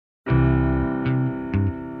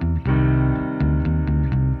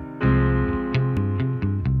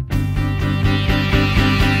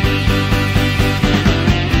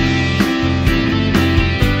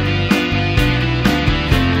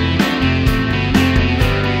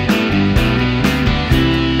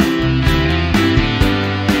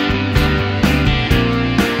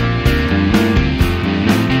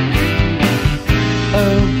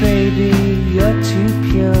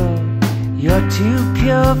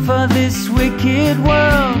for this wicked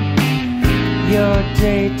world. Your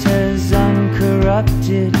data's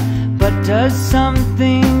uncorrupted, but does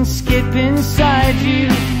something skip inside you?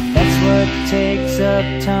 That's what takes up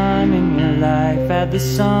time in your life. Add the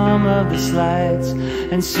sum of the slides,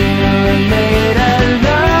 and sooner or later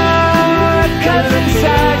love cuts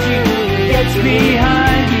inside you, gets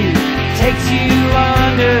behind you, takes you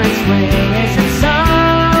under its wing. Is it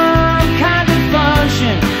some kind of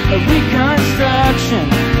function, a reconstruction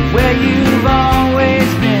of where you've always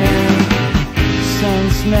been?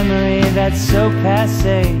 Sense memory that's so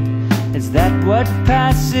passé, is that what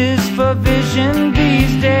passes for vision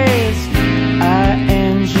these days? I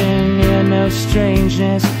engineer no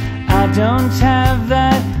strangeness, I don't have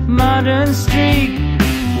that modern streak.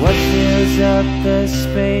 What fills up the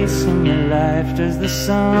space in your life? Does the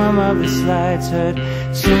sum of the slides hurt?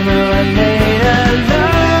 Sooner or later,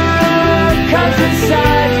 love